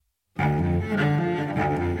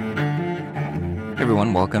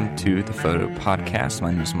everyone. Welcome to the Foto Podcast.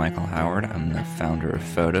 My name is Michael Howard. I'm the founder of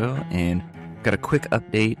Foto, and got a quick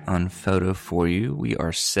update on Foto for you. We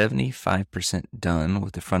are 75% done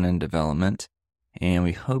with the front-end development, and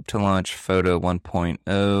we hope to launch Foto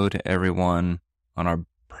 1.0 to everyone on our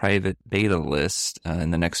private beta list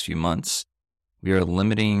in the next few months. We are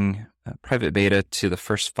limiting private beta to the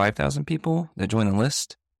first 5,000 people that join the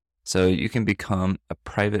list, so you can become a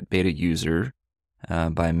private beta user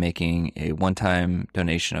by making a one-time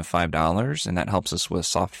donation of $5, and that helps us with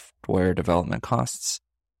software development costs.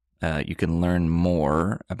 You can learn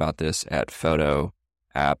more about this at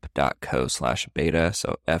fotoapp.co/beta,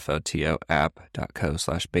 so FOTO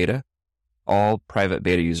app.co/beta. All private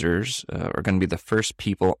beta users are going to be the first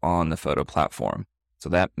people on the Foto platform. So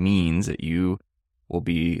that means that you will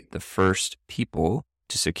be the first people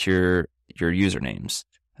to secure your usernames.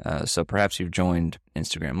 So perhaps you've joined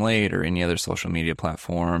Instagram late or any other social media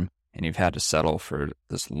platform, and you've had to settle for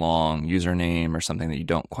this long username or something that you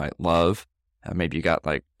don't quite love. Maybe you got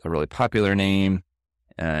like a really popular name,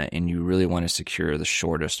 and you really want to secure the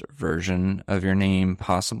shortest version of your name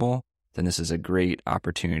possible. Then this is a great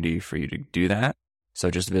opportunity for you to do that. So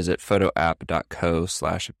just visit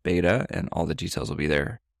fotoapp.co/beta, and all the details will be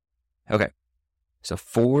there. Okay, so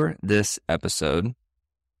for this episode,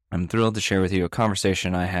 I'm thrilled to share with you a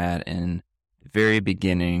conversation I had in the very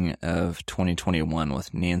beginning of 2021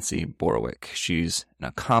 with Nancy Borowick. She's an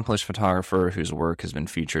accomplished photographer whose work has been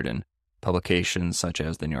featured in publications such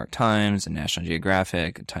as the New York Times and National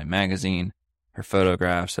Geographic and Time Magazine. Her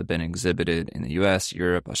photographs have been exhibited in the US,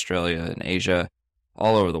 Europe, Australia, and Asia,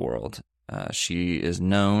 all over the world. She is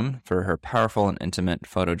known for her powerful and intimate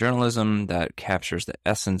photojournalism that captures the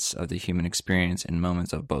essence of the human experience in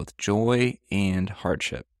moments of both joy and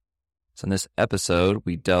hardship. So in this episode,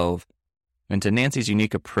 we delve into Nancy's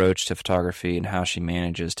unique approach to photography and how she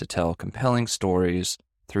manages to tell compelling stories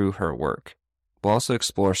through her work. We'll also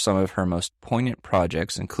explore some of her most poignant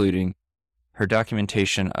projects, including her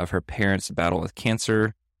documentation of her parents' battle with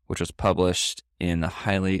cancer, which was published in the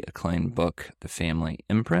highly acclaimed book, The Family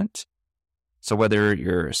Imprint. So whether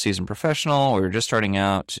you're a seasoned professional or you're just starting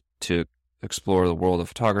out to explore the world of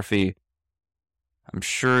photography, I'm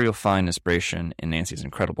sure you'll find inspiration in Nancy's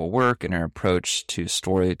incredible work and her approach to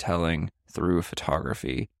storytelling through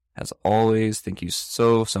photography. As always, thank you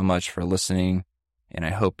so much for listening, and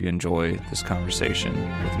I hope you enjoy this conversation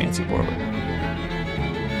with Nancy Borowick.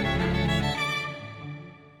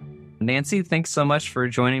 Nancy, thanks so much for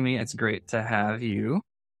joining me. It's great to have you.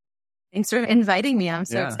 Thanks for inviting me. I'm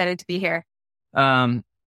so excited to be here. I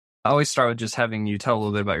always start with just having you tell a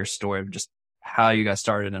little bit about your story of just how you got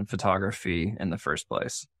started in photography in the first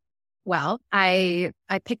place. Well, I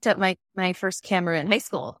picked up my first camera in high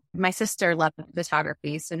school. My sister loved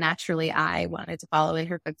photography, so naturally I wanted to follow in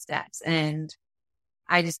her footsteps. And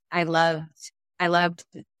I loved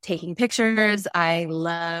taking pictures. I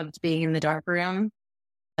loved being in the darkroom.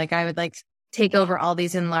 Like I would take over all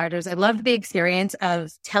these enlargers. I loved the experience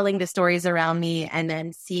of telling the stories around me and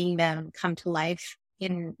then seeing them come to life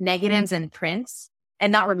in negatives and prints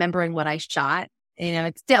and not remembering what I shot. You know,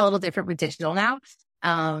 it's still a little different with digital now.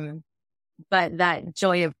 But that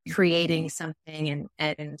joy of creating something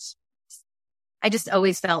and I just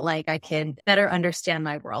always felt like I could better understand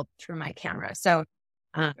my world through my camera. So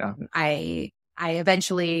I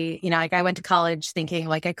eventually, I went to college thinking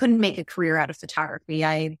like I couldn't make a career out of photography.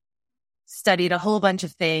 I studied a whole bunch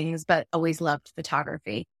of things, but always loved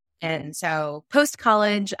photography. And so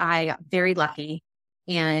post-college, I got very lucky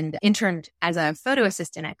and interned as a photo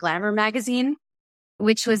assistant at Glamour magazine,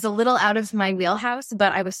 which was a little out of my wheelhouse,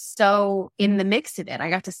 but I was so in the mix of it. I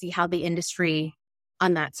got to see how the industry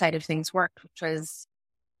on that side of things worked, which was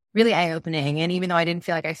really eye-opening. And even though I didn't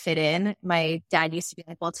feel like I fit in, my dad used to be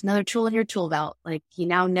like, well, it's another tool in your tool belt. Like, you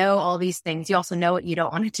now know all these things. You also know what you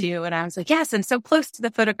don't want to do. And I was like, yes, I'm so close to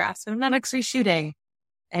the photographs. I'm not actually shooting.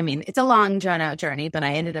 I mean, it's a long, drawn-out journey, but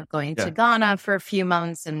I ended up going to Ghana for a few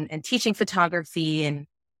months and teaching photography and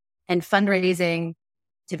fundraising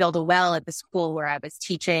to build a well at the school where I was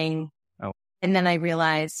teaching. Oh. And then I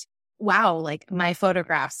realized, wow, like my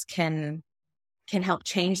photographs can help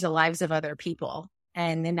change the lives of other people.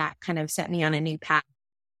 And then that kind of set me on a new path.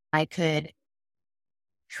 I could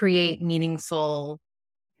create meaningful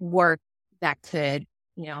work that could,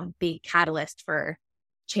 be catalyst for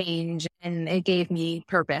change. And it gave me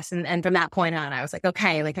purpose. And from that point on, I was like,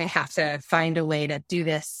 okay, like I have to find a way to do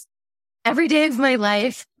this every day of my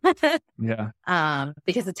life.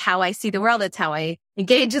 Because it's how I see the world. It's how I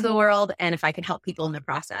engage with the world. And if I can help people in the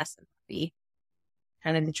process, it'd be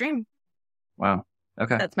kind of the dream. Wow.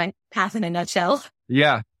 Okay. That's my path in a nutshell.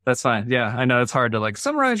 Yeah. That's fine. Yeah, I know it's hard to like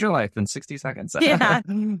summarize your life in 60 seconds. Yeah.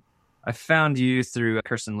 I found you through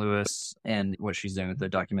Kirsten Lewis and what she's doing with the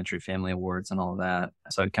Documentary Family Awards and all of that.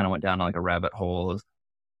 So I kind of went down like a rabbit hole of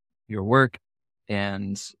your work,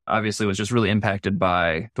 and obviously was just really impacted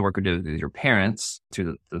by the work we did with your parents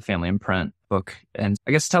through the Family Imprint book. And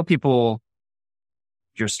I guess tell people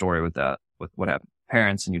your story with that, with what happened to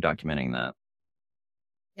parents and you documenting that.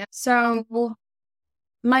 Yeah. So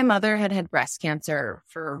my mother had had breast cancer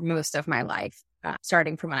for most of my life,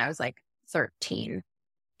 starting from when I was like 13.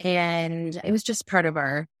 And it was just part of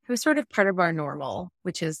it was sort of part of our normal,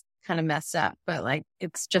 which is kind of messed up, but like,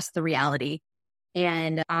 it's just the reality.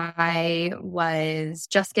 And I was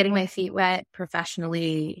just getting my feet wet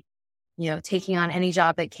professionally, taking on any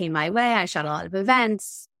job that came my way. I shot a lot of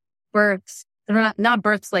events, births, not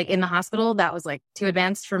births like in the hospital. That was like too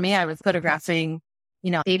advanced for me. I was photographing,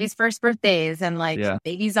 babies' first birthdays and like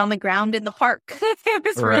babies on the ground in the park. It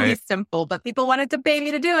was really simple, but people wanted to pay me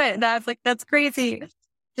to do it. And I was like, that's crazy.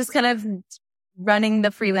 Just kind of running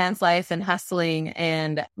the freelance life and hustling.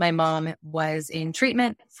 And my mom was in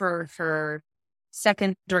treatment for her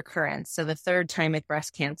second recurrence. So the third time with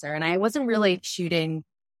breast cancer. And I wasn't really shooting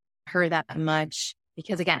her that much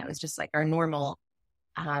because again, it was just like our normal.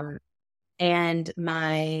 And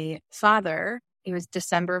my father, it was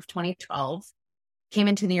December of 2012, came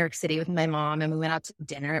into New York City with my mom and we went out to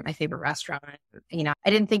dinner at my favorite restaurant. I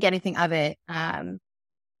didn't think anything of it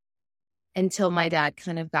until my dad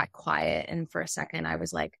kind of got quiet. And for a second, I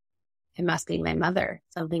was like, it must be my mother.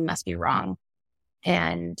 Something must be wrong.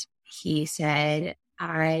 And he said,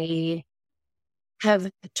 I have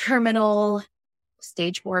terminal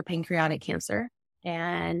stage 4 pancreatic cancer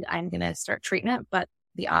and I'm going to start treatment, but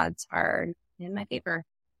the odds are in my favor.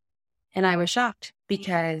 And I was shocked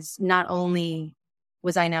because not only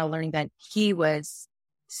was I now learning that he was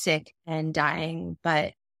sick and dying,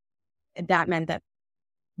 but that meant that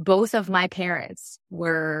both of my parents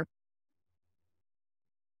both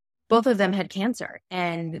of them had cancer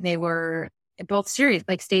and they were both serious,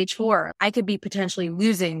 like stage 4. I could be potentially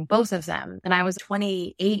losing both of them. And I was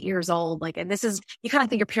 28 years old. Like, and this is, you kind of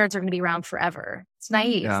think your parents are going to be around forever. It's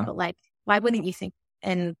naive, but like, why wouldn't you think?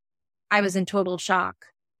 And I was in total shock.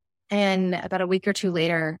 And about a week or two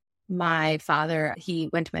later, my father, he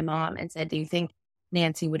went to my mom and said, do you think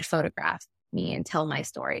Nancy would photograph me and tell my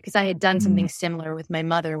story? Because I had done something similar with my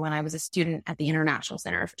mother when I was a student at the International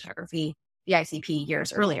Center of Photography, the ICP,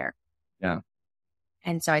 years earlier. Yeah.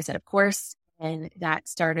 And so I said, of course. And that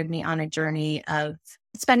started me on a journey of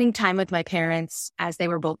spending time with my parents as they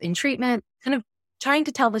were both in treatment, kind of trying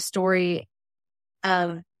to tell the story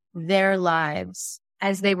of their lives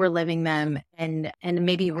as they were living them. And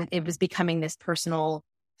maybe it was becoming this personal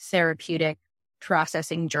therapeutic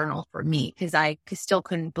processing journal for me because I still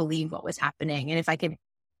couldn't believe what was happening. And if I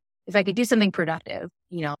could do something productive,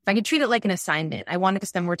 if I could treat it like an assignment, I wanted to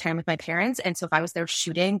spend more time with my parents. And so if I was there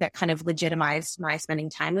shooting, that kind of legitimized my spending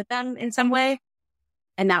time with them in some way.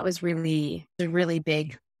 And that was really a really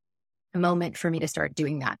big moment for me to start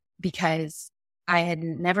doing that because I had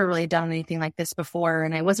never really done anything like this before.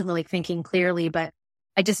 And I wasn't really thinking clearly, but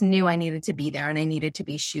I just knew I needed to be there and I needed to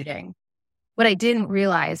be shooting. What I didn't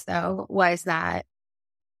realize though, was that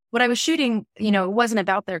what I was shooting, it wasn't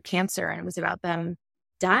about their cancer and it was about them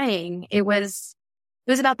dying. It was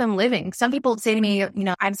about them living. Some people say to me,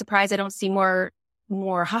 I'm surprised I don't see more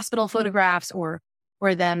hospital photographs or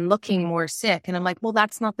them looking more sick. And I'm like, well,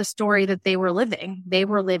 that's not the story that they were living. They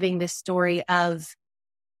were living this story of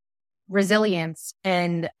resilience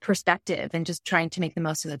and perspective and just trying to make the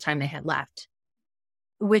most of the time they had left,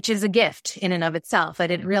 which is a gift in and of itself. I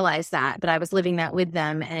didn't realize that, but I was living that with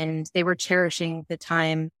them and they were cherishing the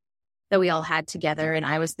time that we all had together. And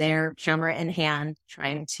I was there, camera in hand,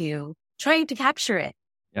 trying to capture it.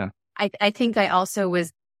 Yeah. I think I also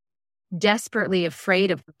was desperately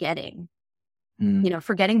afraid of forgetting,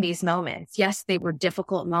 forgetting these moments. Yes, they were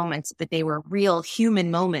difficult moments, but they were real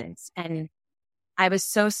human moments. And I was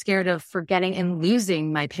so scared of forgetting and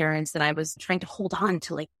losing my parents that I was trying to hold on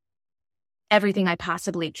to like everything I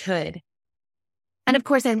possibly could. And of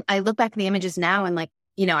course, I look back at the images now and like,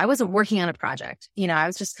 I wasn't working on a project. I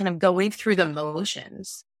was just kind of going through the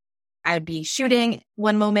motions. I'd be shooting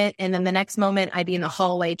one moment and then the next moment I'd be in the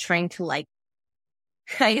hallway trying to I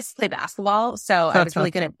used to play basketball. So I was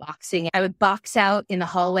really good at boxing. I would box out in the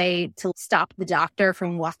hallway to stop the doctor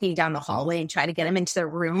from walking down the hallway and try to get him into their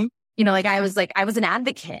room. I was an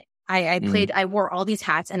advocate. I wore all these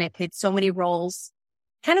hats and I played so many roles.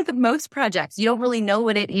 Kind of the most projects, you don't really know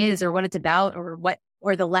what it is or what it's about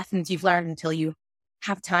or the lessons you've learned until you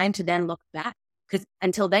have time to then look back. Because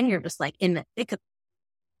until then, you're just like in the thick of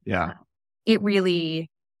Yeah. It really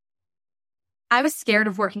I was scared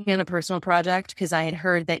of working on a personal project because I had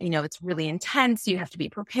heard that, it's really intense. You have to be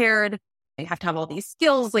prepared. You have to have all these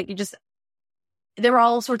skills. There were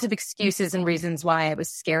all sorts of excuses and reasons why I was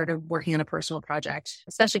scared of working on a personal project,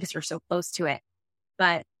 especially because you're so close to it.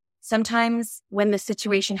 But sometimes when the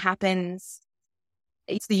situation happens,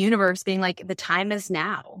 it's the universe being like, the time is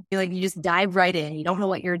now. You just dive right in. You don't know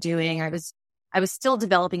what you're doing. I was still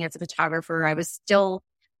developing as a photographer. I was still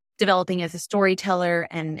developing as a storyteller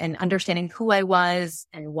and understanding who I was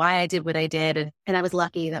and why I did what I did. And I was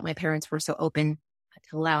lucky that my parents were so open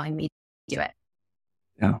to allowing me to do it.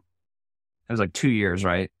 Yeah. It was like 2 years,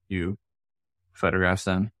 right? You photographed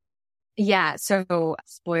them. Yeah. So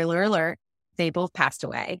spoiler alert, they both passed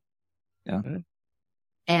away. Yeah.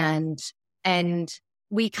 And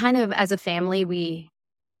we kind of, as a family, we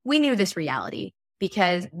knew this reality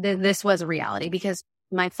because this was a reality because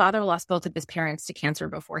my father lost both of his parents to cancer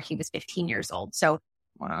before he was 15 years old. So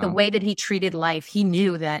Wow. The way that he treated life, he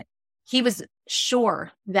knew that he was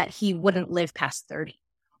sure that he wouldn't live past 30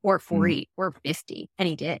 or 40 or 50. And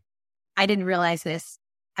he did. I didn't realize this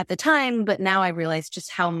at the time, but now I realize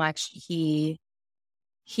just how much he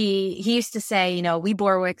used to say, we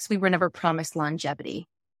Borowicks, we were never promised longevity.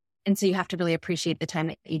 And so you have to really appreciate the time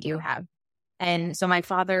that you do have. And so my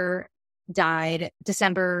father died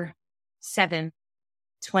December 7th,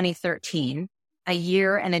 2013, a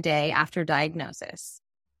year and a day after diagnosis.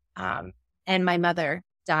 And my mother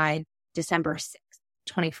died December 6th,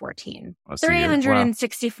 2014,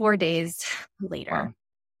 364 days later, Wow.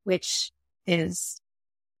 which was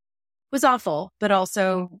awful, but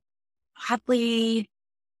also oddly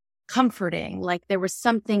comforting. Like there was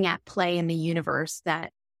something at play in the universe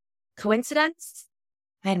that coincidence?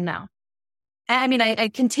 I don't know. I mean, I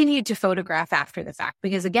continued to photograph after the fact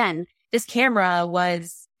because again, this camera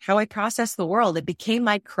was how I processed the world. It became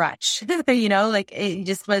my crutch,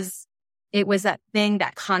 it was that thing,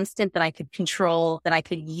 that constant that I could control, that I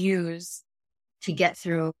could use to get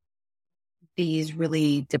through these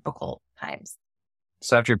really difficult times.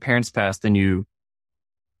 So after your parents passed, then you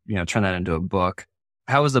turn that into a book.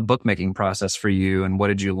 How was the bookmaking process for you, and what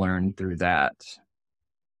did you learn through that?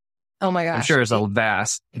 Oh my gosh. I'm sure it's all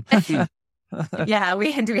vast. Yeah,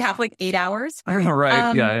 we have like 8 hours.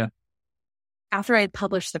 Right. Yeah. After I had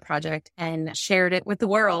published the project and shared it with the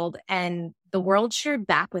world, and the world shared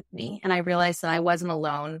back with me, and I realized that I wasn't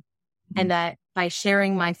alone, and that by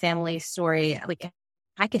sharing my family's story, like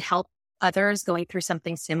I could help others going through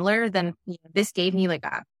something similar, then this gave me like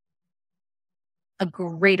a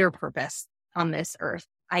greater purpose on this earth.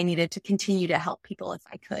 I needed to continue to help people if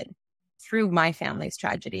I could through my family's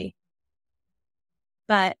tragedy.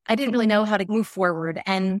 But I didn't really know how to move forward.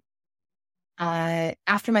 And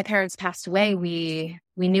after my parents passed away, we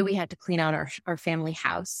knew we had to clean out our family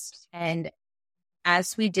house. And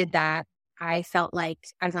as we did that, I felt like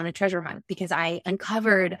I was on a treasure hunt because I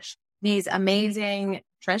uncovered these amazing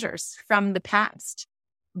treasures from the past.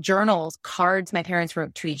 Journals, cards my parents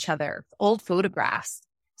wrote to each other, old photographs,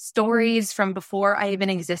 stories from before I even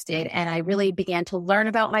existed. And I really began to learn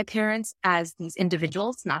about my parents as these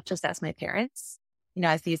individuals, not just as my parents,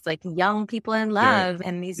 as these like young people in love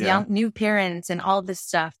and these young new parents and all this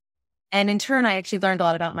stuff. And in turn, I actually learned a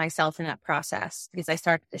lot about myself in that process because I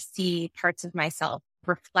started to see parts of myself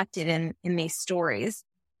reflected in these stories.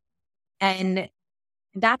 And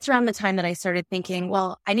that's around the time that I started thinking,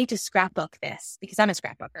 well, I need to scrapbook this because I'm a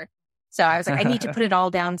scrapbooker. So I was like, I need to put it all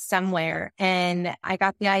down somewhere. And I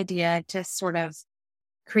got the idea to sort of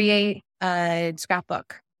create a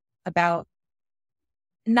scrapbook about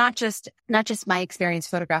not just my experience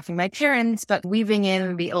photographing my parents, but weaving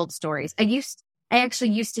in the old stories. I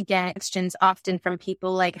actually used to get questions often from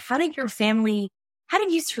people like, how did you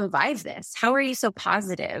survive this? How are you so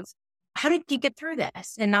positive? How did you get through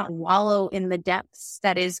this and not wallow in the depths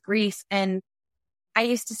that is grief? And I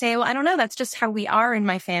used to say, well, I don't know. That's just how we are in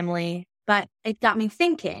my family. But it got me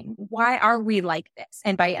thinking, why are we like this?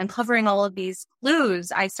 And by uncovering all of these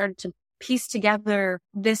clues, I started to piece together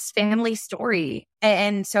this family story.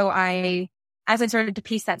 And so as I started to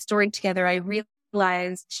piece that story together, I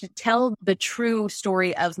realized to tell the true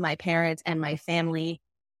story of my parents and my family,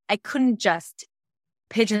 I couldn't just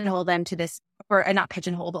pigeonhole them to this, or not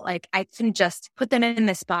pigeonhole, but like I couldn't just put them in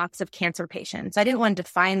this box of cancer patients. I didn't want to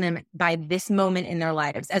define them by this moment in their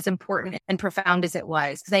lives, as important and profound as it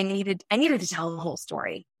was, because I needed to tell the whole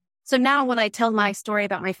story. So now when I tell my story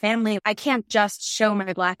about my family, I can't just show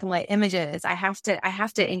my black and white images. I have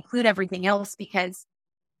to include everything else because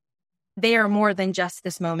they are more than just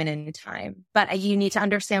this moment in time. But you need to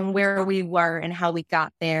understand where we were and how we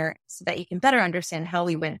got there so that you can better understand how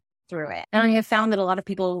we went through it. And I have found that a lot of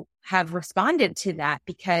people have responded to that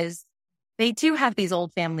because they do have these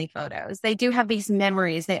old family photos. They do have these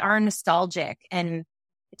memories. They are nostalgic, and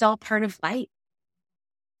it's all part of life.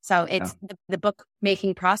 So it's the book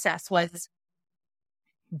making process was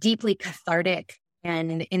deeply cathartic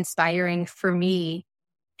and inspiring for me.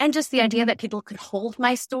 And just the idea that people could hold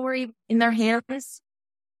my story in their hands.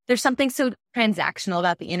 There's something so transactional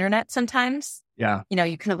about the internet sometimes. Yeah. You know,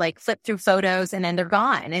 you kind of like flip through photos and then they're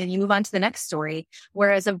gone and you move on to the next story.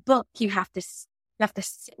 Whereas a book, you have to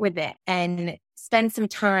sit with it and spend some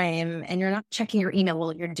time, and you're not checking your email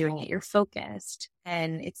while you're doing it. You're focused,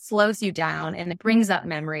 and it slows you down and it brings up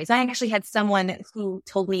memories. I actually had someone who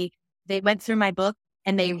told me they went through my book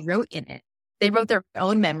and they wrote in it. They wrote their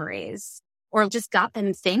own memories or just got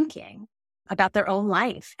them thinking about their own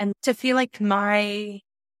life. And to feel like my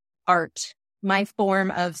art, my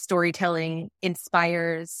form of storytelling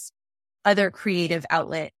inspires other creative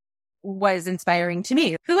outlet was inspiring to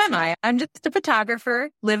me. Who am I? I'm just a photographer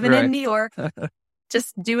living in New York,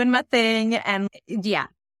 just doing my thing. And yeah,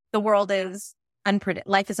 the world is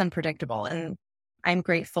life is unpredictable. And I'm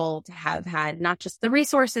grateful to have had not just the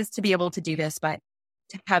resources to be able to do this, but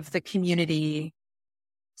to have the community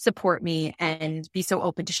support me and be so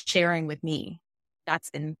open to sharing with me. That's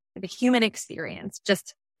been the human experience,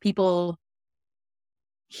 just people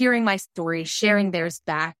hearing my story, sharing theirs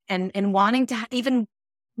back, and wanting to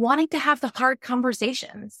have the hard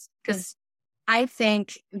conversations. Because I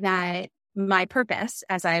think that my purpose,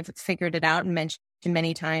 as I've figured it out and mentioned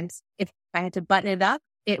many times, if I had to button it up,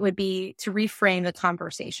 it would be to reframe the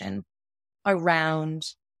conversation around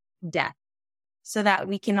death so that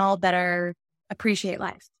we can all better appreciate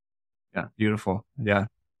life. Yeah, beautiful. Yeah.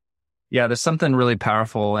 Yeah, there's something really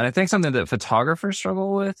powerful. And I think something that photographers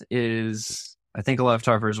struggle with is, I think a lot of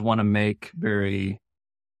photographers want to make very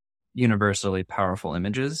universally powerful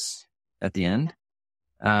images at the end.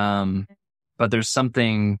 But there's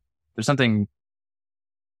something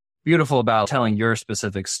beautiful about telling your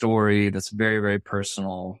specific story that's very, very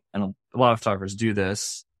personal. And a lot of photographers do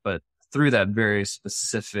this, but through that very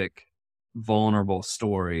specific, vulnerable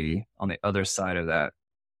story, on the other side of that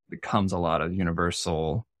becomes a lot of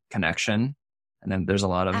universal connection. And then there's a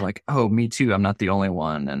lot of like, oh, me too, I'm not the only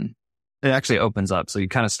one. And it actually opens up. So you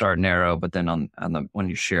kind of start narrow, but then on the when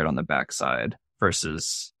you share it on the backside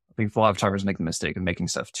versus, I think a lot of photographers make the mistake of making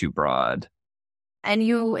stuff too broad. And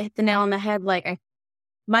you hit the nail on the head. Like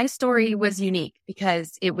my story was unique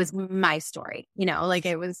because it was my story. You know, like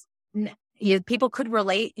it was. People could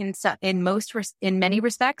relate in many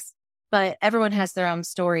respects, but everyone has their own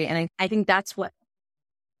story, and I think that's what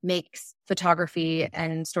makes photography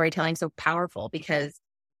and storytelling so powerful, because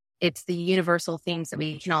it's the universal themes that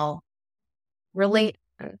we can all relate,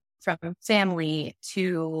 from family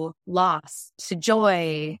to loss to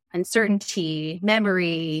joy, uncertainty,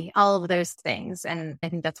 memory, all of those things. And I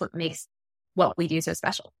think that's what makes what we do so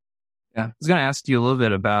special. Yeah. I was going to ask you a little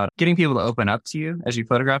bit about getting people to open up to you as you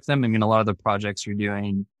photograph them. I mean, a lot of the projects you're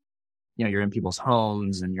doing, you know, you're in people's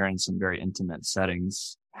homes and you're in some very intimate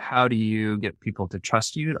settings. How do you get people to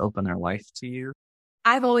trust you, to open their life to you?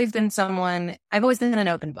 I've always been an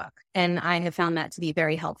open book, and I have found that to be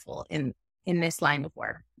very helpful in this line of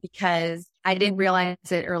work, because I didn't realize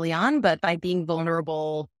it early on, but by being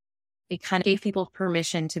vulnerable, it kind of gave people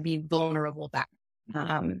permission to be vulnerable back.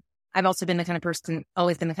 I've also been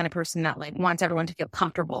always been the kind of person that like wants everyone to feel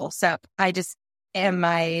comfortable. So I just am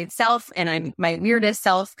myself, and I'm my weirdest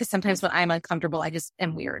self, because sometimes when I'm uncomfortable, I just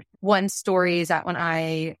am weird. One story is that when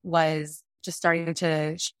I was just starting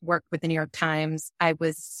to work with the New York Times, I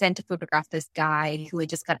was sent to photograph this guy who had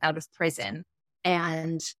just got out of prison,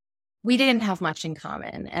 and we didn't have much in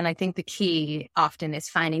common. And I think the key often is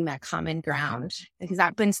finding that common ground, because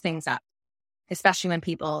that opens things up, especially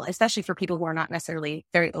for people who are not necessarily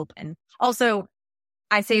very open. Also,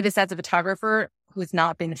 I say this as a photographer who's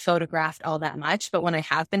not been photographed all that much, but when I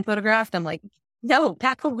have been photographed, I'm like, no,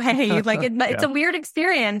 back away. Like it's a weird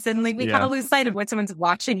experience. And like we kind of lose sight of when someone's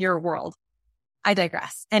watching your world. I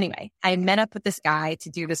digress. Anyway, I met up with this guy to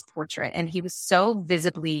do this portrait, and he was so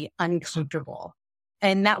visibly uncomfortable.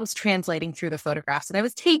 And that was translating through the photographs that I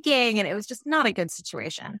was taking, and it was just not a good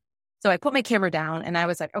situation. So I put my camera down and I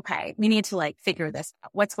was like, okay, we need to like figure this out.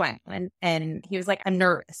 What's going on? And he was like, I'm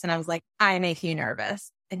nervous. And I was like, I make you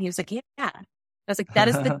nervous. And he was like, yeah. I was like, that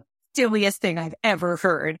is the silliest thing I've ever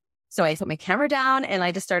heard. So I put my camera down and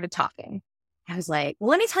I just started talking. I was like, well,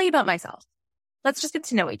 let me tell you about myself. Let's just get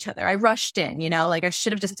to know each other. I rushed in, like I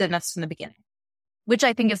should have just done this from the beginning, which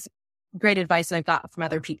I think is great advice that I've got from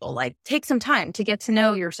other people. Like, take some time to get to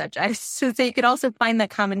know your subject so that you could also find that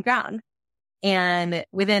common ground. And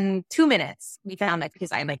within 2 minutes, we found that,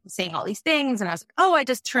 because I'm like saying all these things, and I was like, oh, I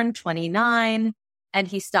just turned 29. And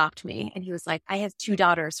he stopped me and he was like, I have 2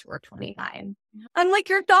 daughters who are 29. I'm like,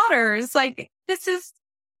 your daughters? Like,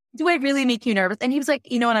 do I really make you nervous? And he was like,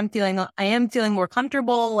 you know what, I am feeling more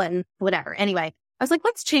comfortable and whatever. Anyway, I was like,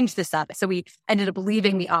 let's change this up. So we ended up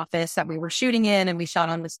leaving the office that we were shooting in and we shot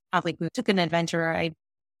on this, like we took an adventure. I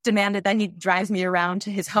demanded that he drives me around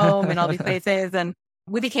to his home and all these places. And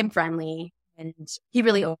we became friendly and he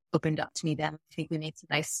really opened up to me then. I think we made some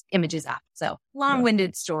nice images after. So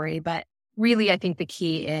long-winded story, but really I think the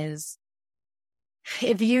key is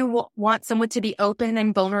if you want someone to be open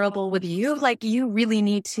and vulnerable with you, like you really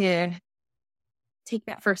need to take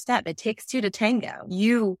that first step. It takes 2 to tango.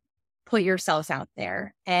 You put yourselves out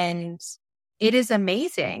there and it is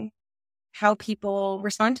amazing how people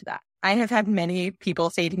respond to that. I have had many people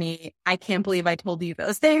say to me, I can't believe I told you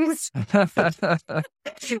those things. I'm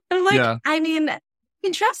like, I mean, you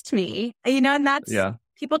can trust me, and that's,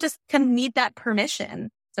 people just kind of need that permission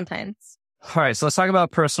sometimes. All right. So let's talk about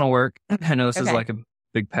personal work. I know this is like a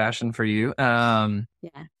big passion for you.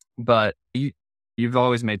 But you've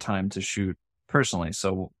always made time to shoot personally.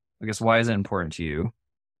 So I guess why is it important to you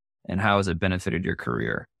and how has it benefited your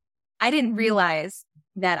career? I didn't realize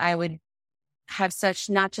that I would have such,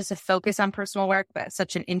 not just a focus on personal work, but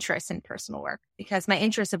such an interest in personal work because my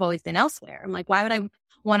interests have always been elsewhere. I'm like, why would I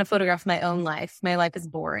want to photograph my own life? My life is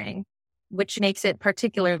boring, which makes it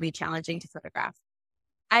particularly challenging to photograph.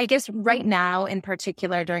 I guess right now, in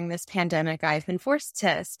particular, during this pandemic, I've been forced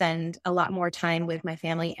to spend a lot more time with my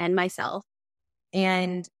family and myself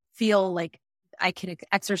and feel like I could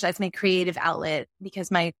exercise my creative outlet because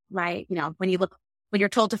when you're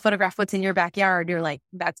told to photograph what's in your backyard, you're like,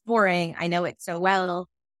 that's boring. I know it so well.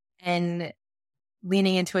 And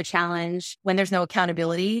leaning into a challenge when there's no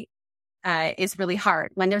accountability is really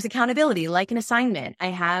hard. When there's accountability, like an assignment, I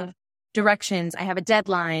have directions, I have a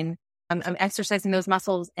deadline. I'm exercising those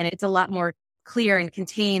muscles and it's a lot more clear and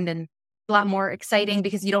contained and a lot more exciting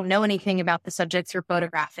because you don't know anything about the subjects you're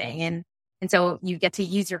photographing. And so you get to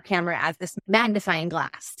use your camera as this magnifying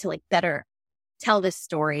glass to like better tell this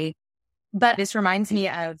story. But this reminds me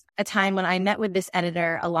of a time when I met with this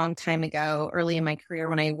editor a long time ago, early in my career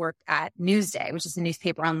when I worked at Newsday, which is a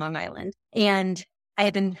newspaper on Long Island. And I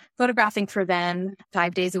had been photographing for them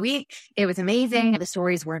 5 days a week. It was amazing. The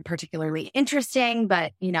stories weren't particularly interesting,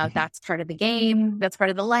 but that's part of the game. That's part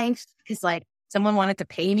of the life. Because like someone wanted to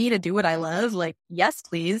pay me to do what I love. Like, yes,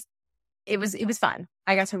 please. It was fun.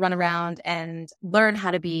 I got to run around and learn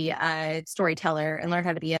how to be a storyteller and learn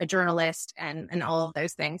how to be a journalist and all of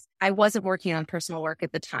those things. I wasn't working on personal work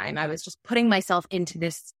at the time. I was just putting myself into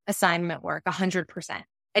this assignment work 100%.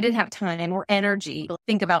 I didn't have time or energy to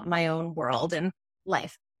think about my own world and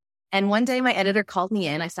life. And one day my editor called me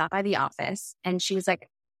in. I stopped by the office and she was like,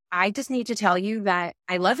 I just need to tell you that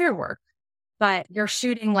I love your work, but you're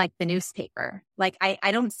shooting like the newspaper. Like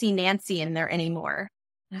I don't see Nancy in there anymore.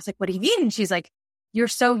 And I was like, what do you mean? And she's like, you're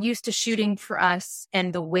so used to shooting for us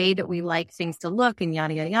and the way that we like things to look and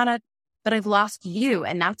yada, yada, yada. But I've lost you.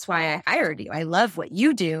 And that's why I hired you. I love what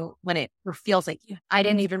you do when it feels like you. I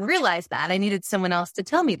didn't even realize that. I needed someone else to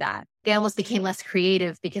tell me that. I almost became less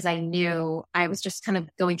creative because I knew I was just kind of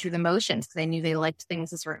going through the motions because I knew they liked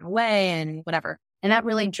things a certain way and whatever. And that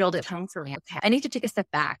really drilled it home for me. Okay, I need to take a step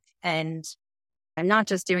back. And I'm not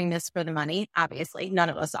just doing this for the money. Obviously, none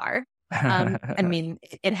of us are. I mean,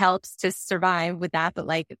 it helps to survive with that, but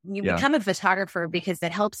like you become a photographer because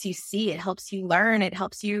it helps you see, it helps you learn, it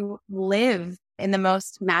helps you live in the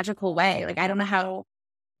most magical way. Like, I don't know how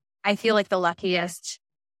I feel like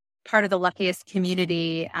part of the luckiest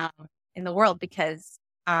community in the world because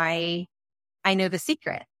I know the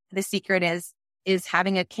secret. The secret is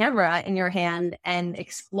having a camera in your hand and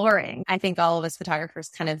exploring. I think all of us photographers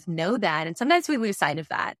kind of know that. And sometimes we lose sight of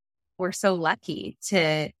that. We're so lucky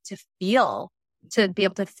to be able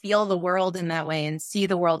to feel the world in that way and see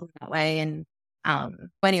the world in that way. And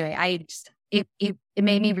anyway, it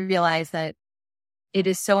made me realize that it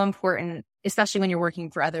is so important, especially when you're working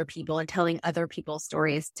for other people and telling other people's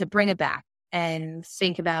stories, to bring it back and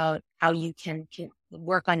think about how you can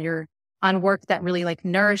work on work that really like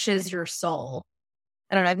nourishes your soul.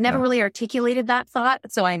 I don't know. I've never really articulated that thought,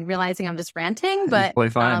 so I'm realizing I'm just ranting. But totally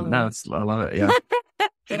fine. No, I love it. Yeah,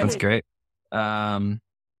 that's great.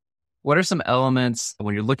 What are some elements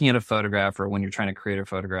when you're looking at a photograph, or when you're trying to create a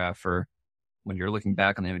photograph, or when you're looking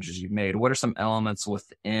back on the images you've made? What are some elements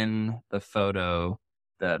within the photo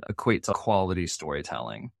that equate to quality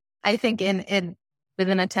storytelling? I think with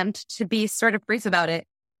an attempt to be sort of brief about it,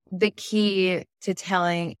 the key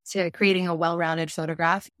to creating a well-rounded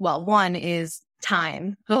photograph, well, one is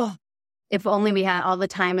time. If only we had all the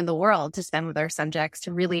time in the world to spend with our subjects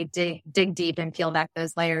to really dig deep and peel back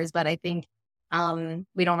those layers. But I think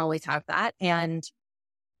We don't always have that. And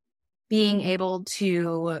being able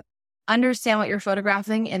to understand what you're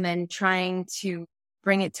photographing and then trying to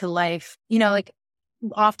bring it to life, like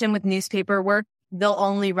often with newspaper work, they'll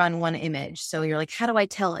only run one image. So you're like, how do I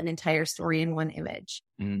tell an entire story in one image?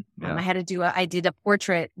 I did a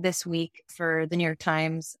portrait this week for the New York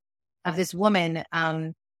Times of this woman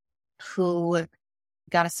who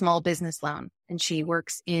got a small business loan, and she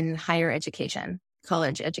works in higher education,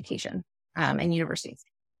 college education, and universities.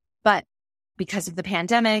 But because of the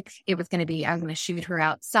pandemic, I was going to shoot her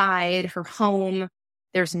outside her home.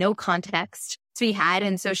 There's no context to be had.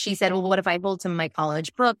 And so she said, well, what if I hold some of my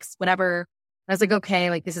college books, whatever? I was like, okay,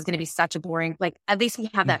 like this is going to be such a boring, like at least we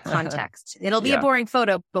have that context. It'll be a boring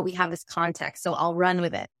photo, but we have this context. So I'll run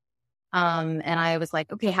with it. And I was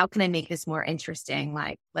like, okay, how can I make this more interesting?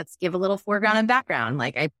 Like, let's give a little foreground and background.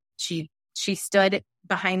 Like she stood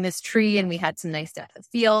behind this tree and we had some nice depth of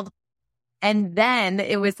field. And then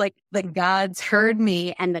it was like the gods heard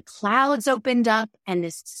me and the clouds opened up and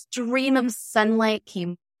this stream of sunlight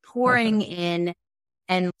came pouring in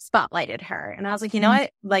and spotlighted her. And I was like, you know what?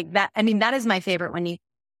 Like that, I mean, that is my favorite when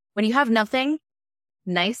you have nothing,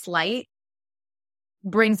 nice light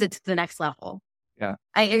brings it to the next level. Yeah.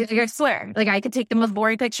 I swear, like I could take the most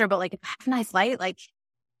boring picture, but like if I have nice light, like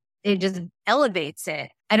it just elevates it.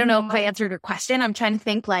 I don't know if I answered your question. I'm trying to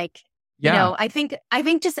think like, I think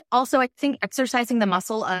exercising the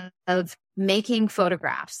muscle of making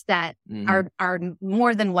photographs that are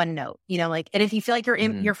more than one note, and if you feel like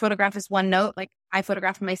your photograph is one note, like I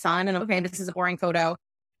photographed my son and okay, this is a boring photo.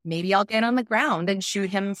 Maybe I'll get on the ground and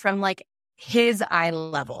shoot him from like his eye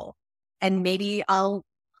level. And maybe I'll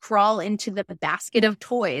crawl into the basket of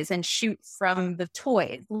toys and shoot from the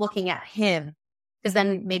toys, looking at him. Because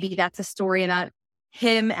then maybe that's a story about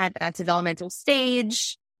him at that developmental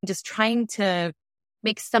stage. Just trying to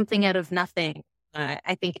make something out of nothing,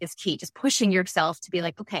 I think is key. Just pushing yourself to be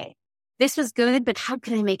like, okay, this was good, but how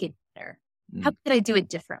can I make it better? How could I do it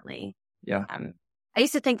differently? Yeah. I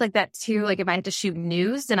used to think like that too. Like if I had to shoot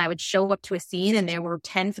news and I would show up to a scene and there were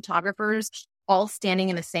 10 photographers all standing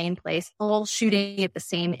in the same place, all shooting at the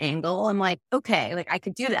same angle. I'm like, okay, like I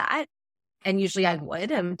could do that. And usually I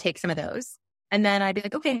would take some of those. And then I'd be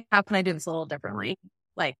like, okay, how can I do this a little differently?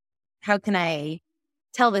 Like, how can I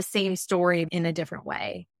tell the same story in a different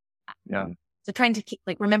way? Yeah. So trying to keep,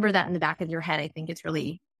 remember that in the back of your head, I think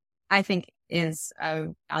is a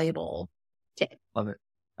valuable tip. Love it.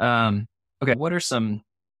 Okay. What are some,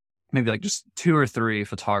 maybe like just 2 or 3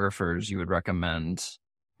 photographers you would recommend?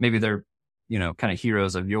 Maybe they're, kind of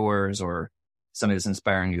heroes of yours or somebody that's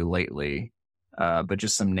inspiring you lately. But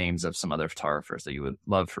just some names of some other photographers that you would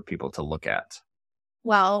love for people to look at.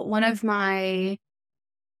 Well, one of my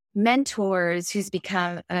mentors who's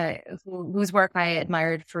become, whose work I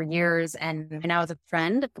admired for years and now as a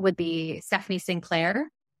friend would be Stephanie Sinclair.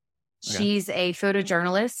 Okay. She's a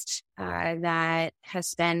photojournalist that has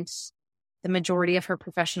spent the majority of her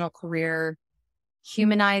professional career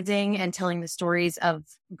humanizing and telling the stories of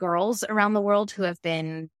girls around the world who have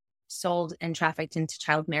been sold and trafficked into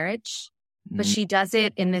child marriage. But she does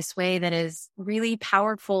it in this way that is really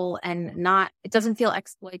powerful and it doesn't feel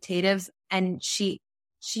exploitative. And you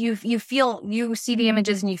see the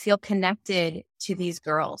images and you feel connected to these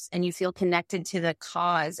girls and you feel connected to the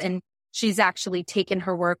cause. And she's actually taken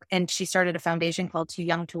her work and she started a foundation called Too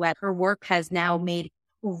Young to Wed. Her work has now made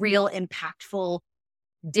real impactful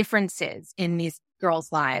differences in these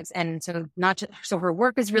girls' lives. And so so her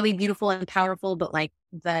work is really beautiful and powerful, but like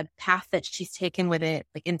the path that she's taken with it,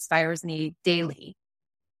 like inspires me daily.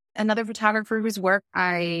 Another photographer whose work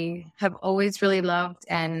I have always really loved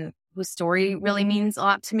and whose story really means a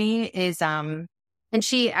lot to me is, and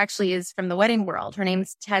she actually is from the wedding world. Her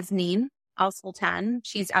name's Tasneem Al Sultan.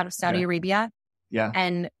 She's out of Saudi Arabia. Yeah.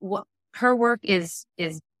 And her work is,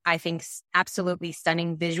 I think, absolutely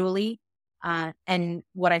stunning visually. And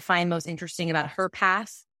what I find most interesting about her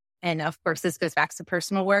path, and of course, this goes back to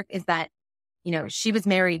personal work, is that, she was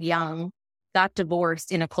married young, got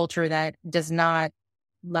divorced in a culture that does not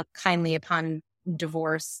look kindly upon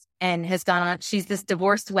divorce, and has gone on. She's this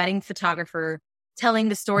divorced wedding photographer telling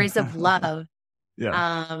the stories of love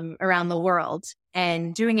around the world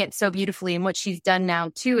and doing it so beautifully. And what she's done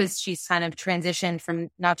now too is she's kind of transitioned from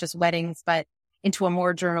not just weddings, but into a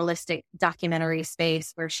more journalistic documentary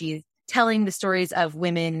space where she's telling the stories of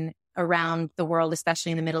women around the world,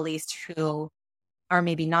 especially in the Middle East, who are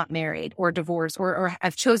maybe not married or divorced or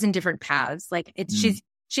have chosen different paths. Like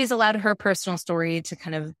she's allowed her personal story to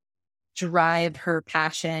kind of drive her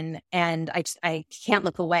passion. And I can't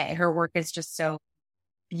look away. Her work is just so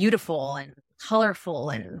beautiful and colorful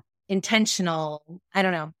and intentional. I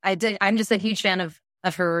don't know. I'm just a huge fan of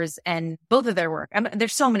hers and both of their work.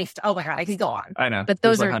 There's so many. Oh my God, I could go on. I know. But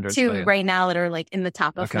those There's are hundreds, two but yeah. right now that are like in the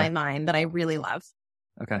top of Okay. my mind that I really love.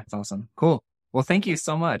 Okay. That's awesome. Cool. Well, thank you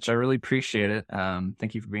so much. I really appreciate it.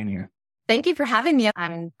 Thank you for being here. Thank you for having me.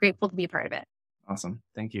 I'm grateful to be a part of it. Awesome.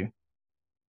 Thank you.